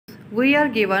We are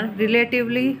given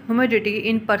relatively humidity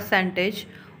in percentage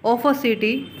of a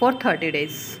city for 30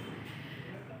 days.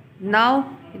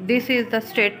 Now this is the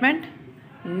statement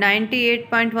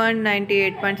 98.1,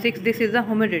 98.6, this is the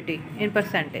humidity in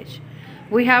percentage.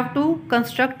 We have to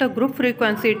construct a group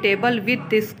frequency table with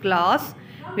this class,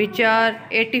 which are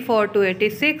 84 to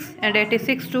 86 and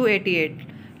 86 to 88.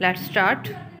 Let's start.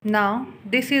 Now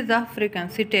this is the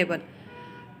frequency table.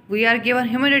 We are given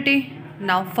humidity.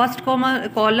 Now first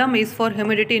column is for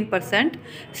humidity in percent,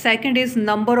 second is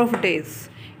number of days,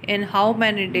 in how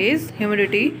many days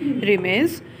humidity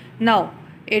remains. Now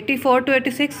 84 to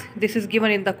 86, this is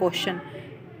given in the question.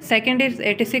 Second is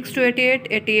 86 to 88,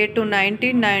 88 to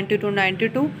 90, 90 to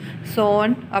 92, so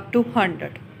on up to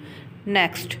 100.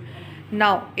 Next,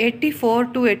 now 84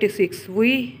 to 86,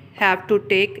 we have to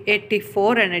take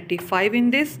 84 and 85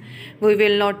 in this. We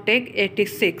will not take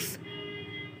 86.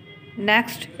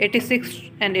 Next, 86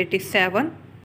 and 87.